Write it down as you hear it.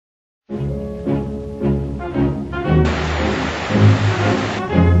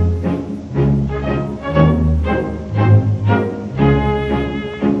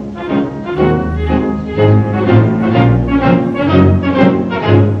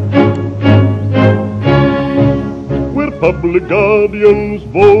public guardians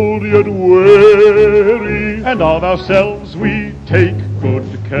bold yet wary, and on ourselves we take good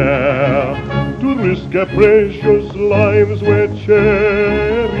care to risk our precious lives we're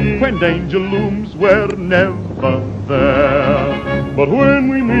chary. when danger looms, we're never there. But when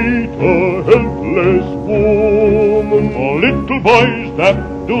we meet a helpless woman, or little boys that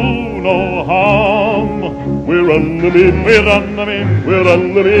do no harm, we run them in, we run them in, we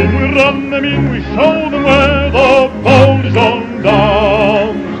run them in, we run them in, we show them where the bold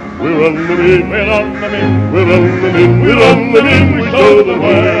gendarmes. we run them in, We run them in, we run them in, we run them in, we show them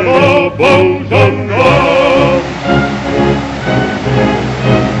where the bold gendarmes.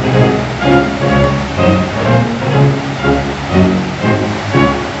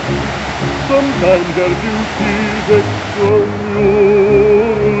 Sometimes our duty's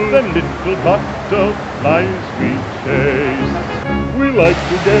extramural, Then little butterflies we chase, we like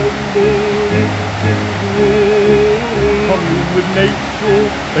to gamble in rural, commune with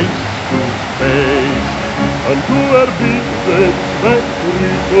nature face to face, and to our beats expect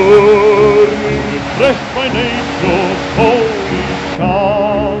returning. refreshed by nature's holy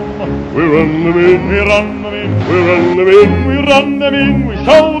charm. We run them in, We run them in, we run them in, we run them in, we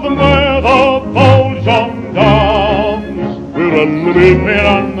show them where the bold gendarmes. we run them in, We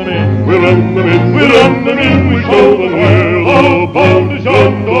run them in, we run them in, we run them in, we show them where the bold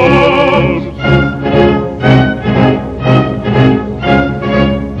gendarmes.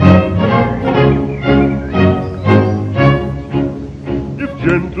 If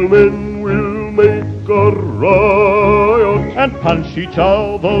gentlemen will make a riot And punch each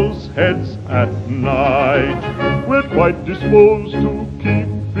other's heads at night, we're quite disposed to keep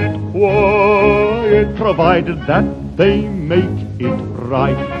it quiet. provided that they make it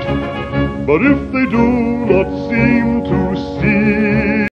right. But if they do not seem to see